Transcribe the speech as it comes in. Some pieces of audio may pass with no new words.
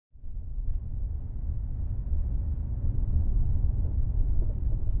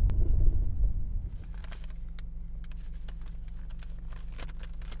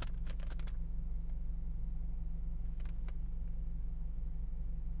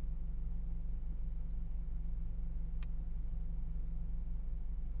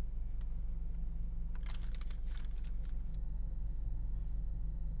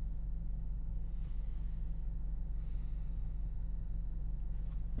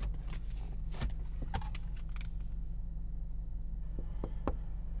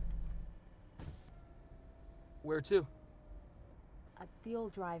Where to? At the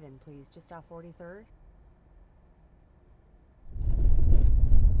old drive-in, please, just off 43rd.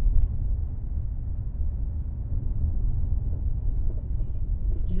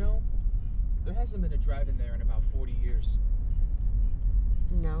 You know, there hasn't been a drive-in there in about 40 years.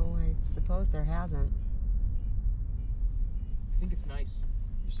 No, I suppose there hasn't. I think it's nice.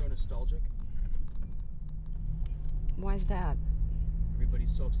 You're so nostalgic. Why's that?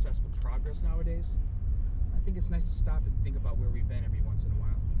 Everybody's so obsessed with progress nowadays. I think it's nice to stop and think about where we've been every once in a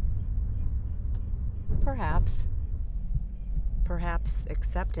while. Perhaps. Perhaps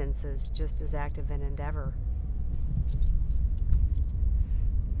acceptance is just as active an endeavor.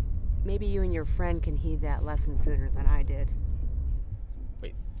 Maybe you and your friend can heed that lesson sooner than I did.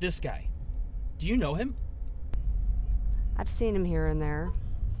 Wait, this guy. Do you know him? I've seen him here and there.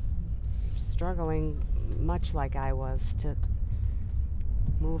 Struggling, much like I was, to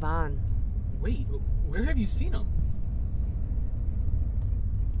move on. Wait, where have you seen him?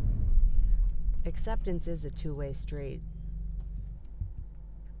 Acceptance is a two-way street.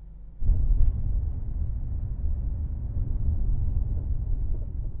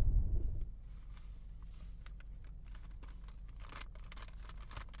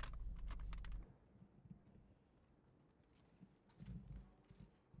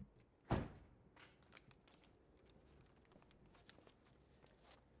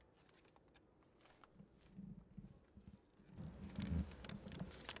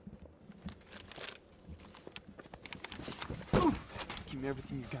 Give me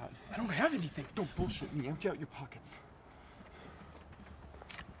everything you got. I don't have anything. Don't bullshit me. Empty out your pockets.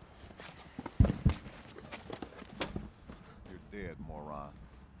 You're dead, moron.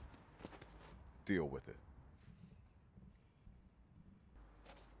 Deal with it.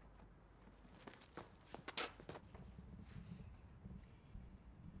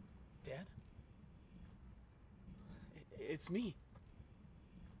 Dad? It's me.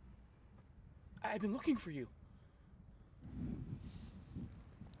 I've been looking for you.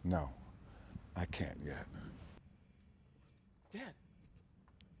 No, I can't yet. Dad.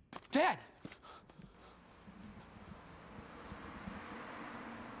 Dad!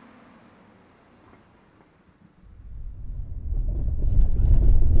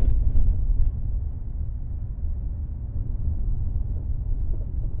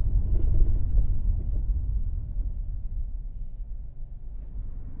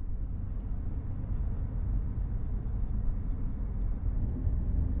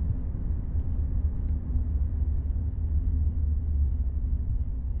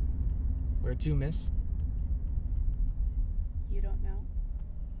 Where to, miss? You don't know?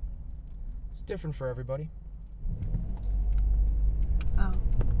 It's different for everybody. Oh.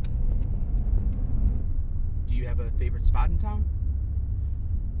 Do you have a favorite spot in town?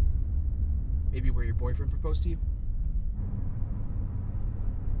 Maybe where your boyfriend proposed to you?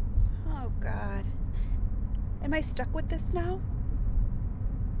 Oh, God. Am I stuck with this now?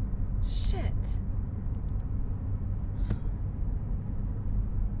 Shit.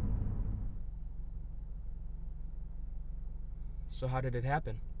 So how did it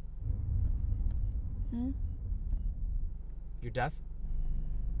happen? Your death?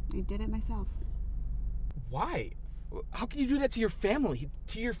 I did it myself. Why? How can you do that to your family,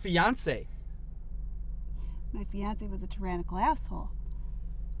 to your fiance? My fiance was a tyrannical asshole.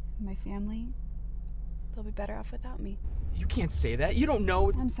 My family, they'll be better off without me. You can't say that. You don't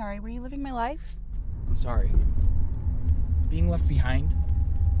know. I'm sorry, were you living my life? I'm sorry. Being left behind.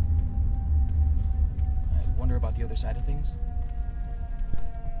 I wonder about the other side of things.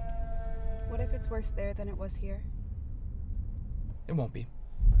 What if it's worse there than it was here? It won't be.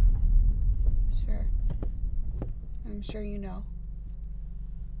 Sure. I'm sure you know.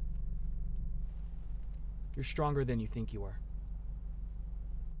 You're stronger than you think you are.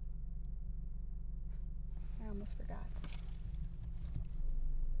 I almost forgot.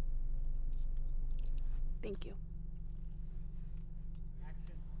 Thank you.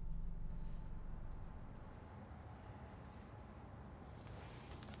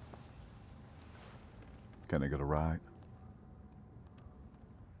 Can I get a ride?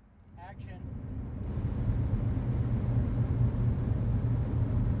 Action.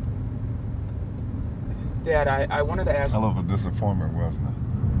 Dad, I wanted to ask... Hell of a disappointment, wasn't it?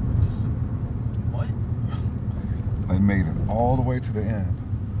 Just... What? They made it all the way to the end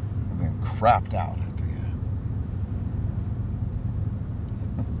and then crapped out at the end.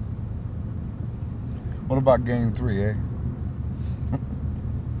 What about game 3, eh?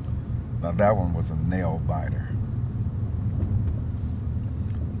 Now that one was a nail biter.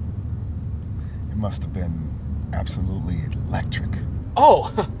 It must have been absolutely electric.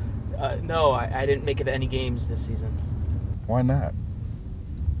 Oh! No, I didn't make it to any games this season. Why not?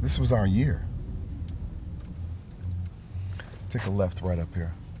 This was our year. Take a left right up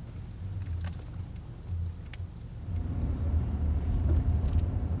here.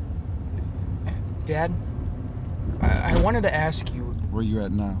 Dad, I wanted to ask you. Where you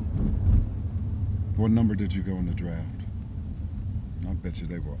at now? What number did you go in the draft? I bet you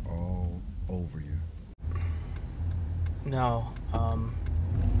they were all over you. No,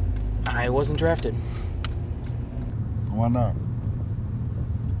 I wasn't drafted. Why not?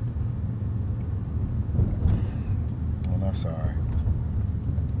 Well, that's all right.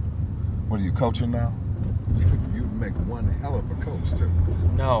 What are you coaching now? You make one hell of a coach, too.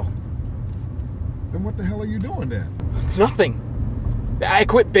 No. Then what the hell are you doing then? Nothing. I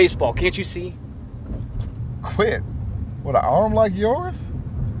quit baseball, can't you see? Quit? With an arm like yours?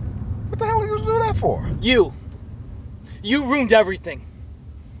 What the hell are you gonna do that for? You ruined everything.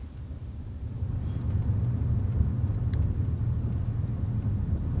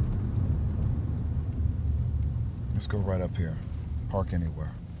 Let's go right up here. Park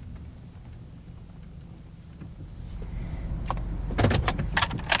anywhere.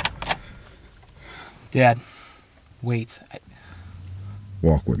 Dad, wait.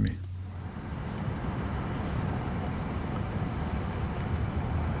 Walk with me.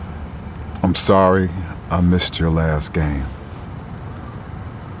 I'm sorry I missed your last game.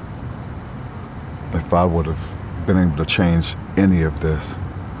 If I would have been able to change any of this,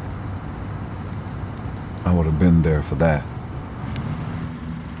 I would have been there for that.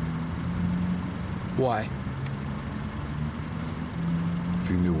 Why? If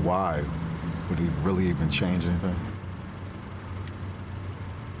he knew why, would he really even change anything?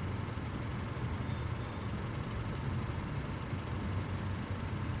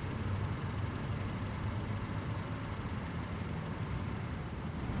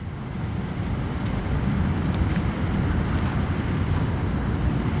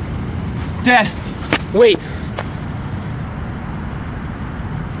 Dad, wait.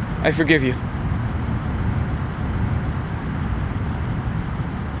 I forgive you.